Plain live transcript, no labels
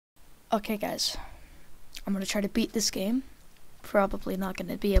Okay, guys, I'm gonna try to beat this game. Probably not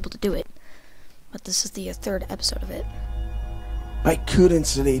gonna be able to do it, but this is the third episode of it. I couldn't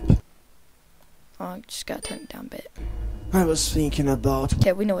sleep. Oh, I just gotta turn it down a bit. I was thinking about...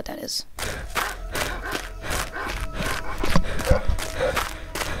 Okay, we know what that is.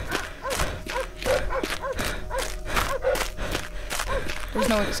 There's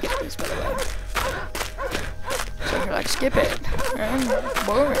no way to skip this, by the way. So if you're like, skip it,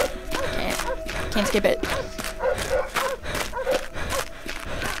 boring. Can't skip it.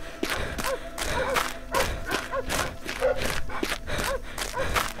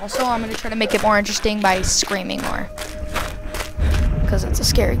 Also, I'm gonna try to make it more interesting by screaming more, because it's a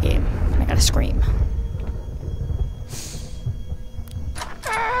scary game. I gotta scream.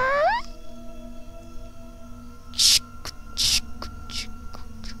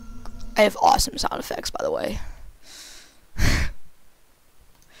 I have awesome sound effects, by the way.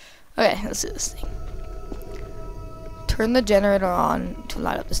 Okay, let's do this thing. Turn the generator on to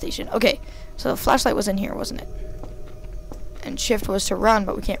light up the station. Okay, so the flashlight was in here, wasn't it? And shift was to run,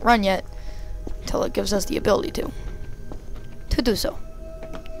 but we can't run yet until it gives us the ability to do so.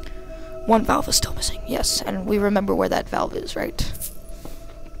 One valve is still missing, yes, and we remember where that valve is, right?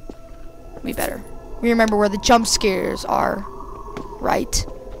 We better. We remember where the jump scares are, right?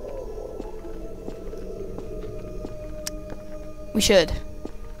 We should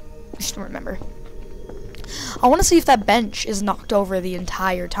remember. I want to see if that bench is knocked over the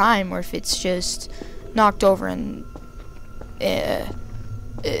entire time, or if it's just knocked over and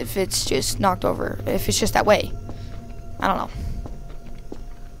if it's just knocked over, if it's just that way. I don't know.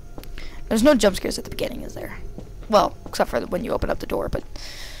 There's no jump scares at the beginning, is there? Well, except for when you open up the door, but...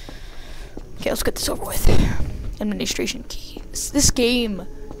 Okay, let's get this over with. Administration key. This game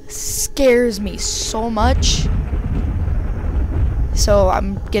scares me so much. So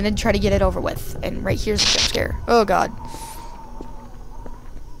I'm gonna try to get it over with. And right here's the jump scare. Oh god.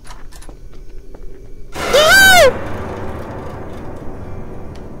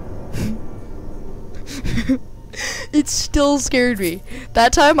 It still scared me.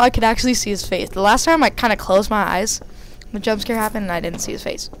 That time I could actually see his face. The last time I kind of closed my eyes. The jump scare happened and I didn't see his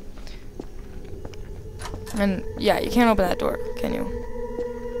face. And yeah, you can't open that door, can you?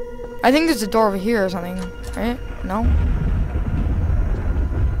 I think there's a door over here or something, right? No?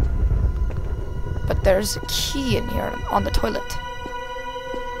 But there's a key in here on the toilet.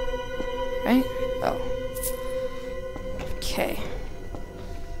 Right? Oh. Okay.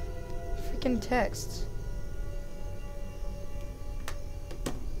 Freaking texts.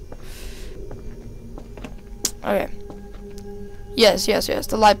 Okay. Yes,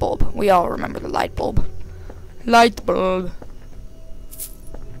 the light bulb. We all remember the light bulb. Light bulb.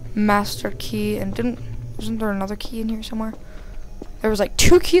 Master key, and wasn't there another key in here somewhere? There was like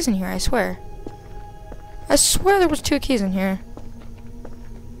 2 keys in here, I swear. I swear there was 2 keys in here.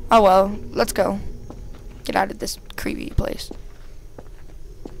 Oh well, let's go. Get out of this creepy place.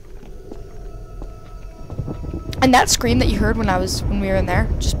 And that scream that you heard when we were in there,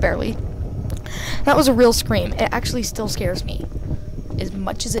 just barely. That was a real scream. It actually still scares me as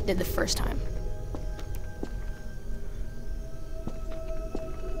much as it did the first time.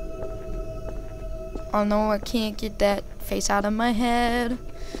 Oh no, I can't get that face out of my head.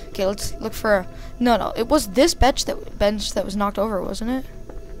 Okay, let's look for no, it was this bench that was knocked over, wasn't it?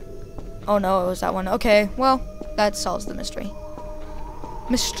 Oh no, it was that one. Okay, well, that solves the mystery.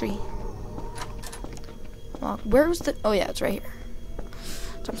 Where was the... Oh yeah, it's right here.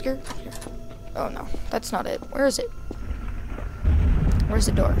 Jump scare? Here. Oh no, that's not it. Where is it? Where's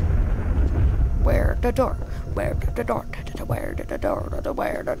the door? Where the door? Where the door? Where the door?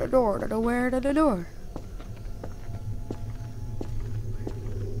 Where the door? Where the door?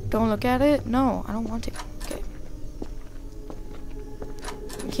 Don't look at it? No, I don't want to. Okay.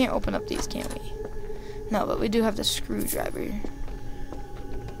 We can't open up these, can we? No, but we do have the screwdriver.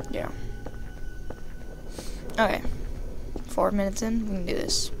 Yeah. Okay. 4 minutes in, we can do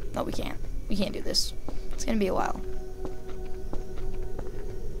this. No, we can't. We can't do this. It's gonna be a while.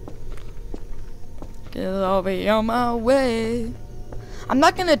 'Cause I'll be on my way. I'm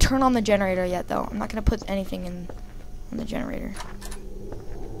not gonna turn on the generator yet, though. I'm not gonna put anything on the generator.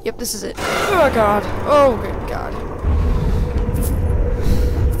 Yep, this is it. Oh god. Oh good god.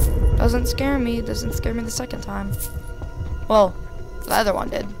 Doesn't scare me. Doesn't scare me the second time. Well, the other one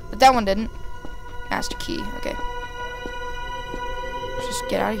did, but that one didn't. Master key. Okay. Just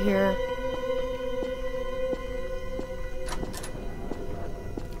get out of here.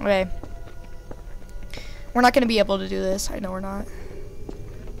 Okay. We're not gonna be able to do this. I know we're not.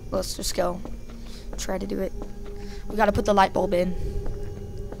 Let's just go. Try to do it. We gotta put the light bulb in.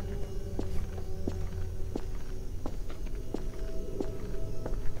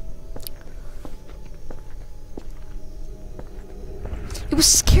 was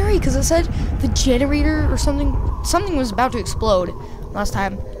scary because it said the generator or something was about to explode last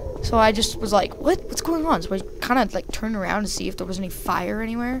time. So I just was like, what's going on? So I kind of like turned around to see if there was any fire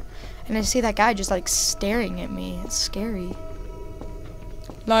anywhere. And I see that guy just like staring at me. It's scary.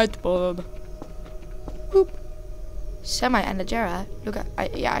 Light bulb. Boop. Semi-Anagera. Look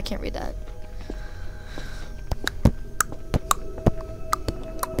at, yeah, I can't read that.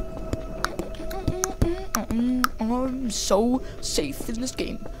 I'm so safe in this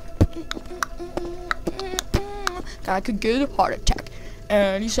game. I could get a heart attack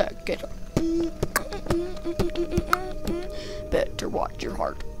any second. Better watch your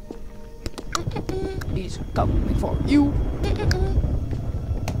heart. He's coming for you.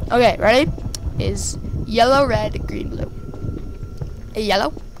 Okay, ready? Is yellow, red, green, blue. A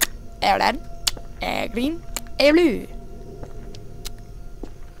yellow, a red, a green, a blue.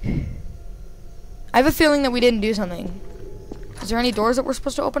 I have a feeling that we didn't do something. Is there any doors that we're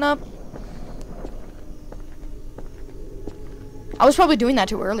supposed to open up? I was probably doing that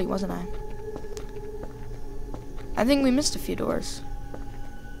too early, wasn't I? I think we missed a few doors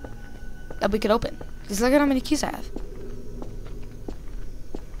that we could open. Because look at how many keys I have.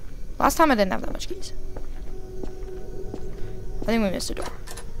 Last time I didn't have that much keys. I think we missed a door.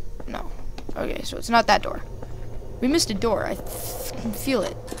 No. Okay, so it's not that door. We missed a door. I can feel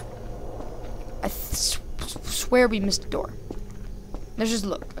it. I swear we missed a door. Let's just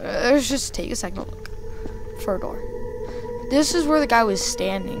look. Let's just take a second to look for a door. This is where the guy was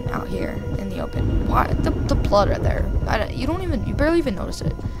standing out here in the open. Why the blood right there? You barely even notice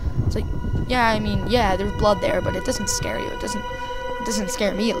it. It's like, yeah, I mean, yeah, there's blood there, but it doesn't scare you. It doesn't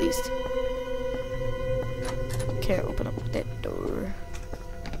scare me at least. Okay, open up that door.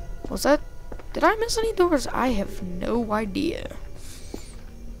 What's that? Did I miss any doors? I have no idea.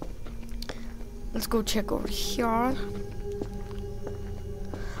 Let's go check over here.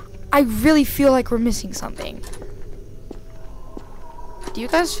 I really feel like we're missing something. Do you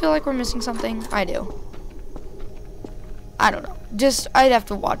guys feel like we're missing something? I do. I don't know. Just, I'd have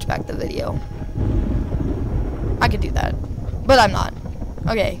to watch back the video. I could do that. But I'm not.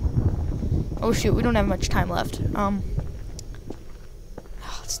 Okay. Oh shoot, we don't have much time left.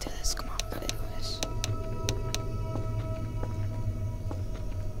 Let's do this. Come on, we gotta do this.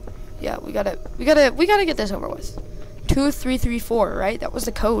 Yeah, we gotta get this over with. 2334, right? That was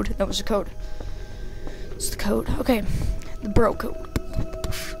the code. That was the code. It's the code. Okay. The bro code.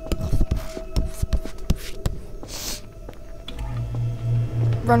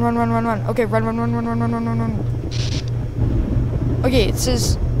 Run. Okay, run. Okay, it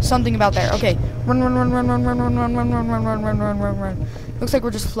says something about there. Okay. Run. Looks like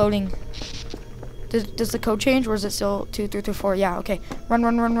we're just floating. Does the code change or is it still 2334? Yeah, okay. Run.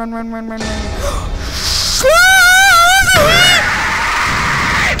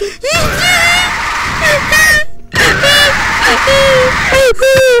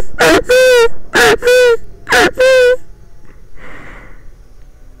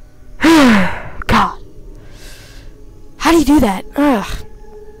 God. How do you do that? Ugh.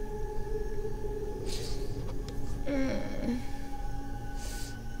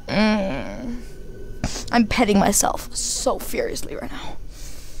 I'm petting myself so furiously right now.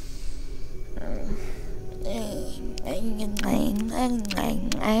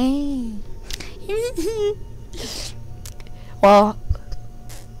 Well,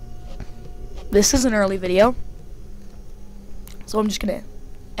 this is an early video, so I'm just gonna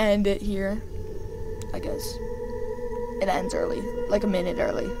end it here. I guess it ends early, like a minute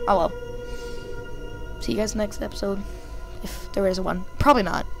early. Oh well. See you guys next episode, if there is one. Probably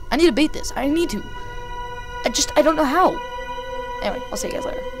not. I need to beat this. I need to. I don't know how. Anyway, I'll see you guys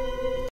later.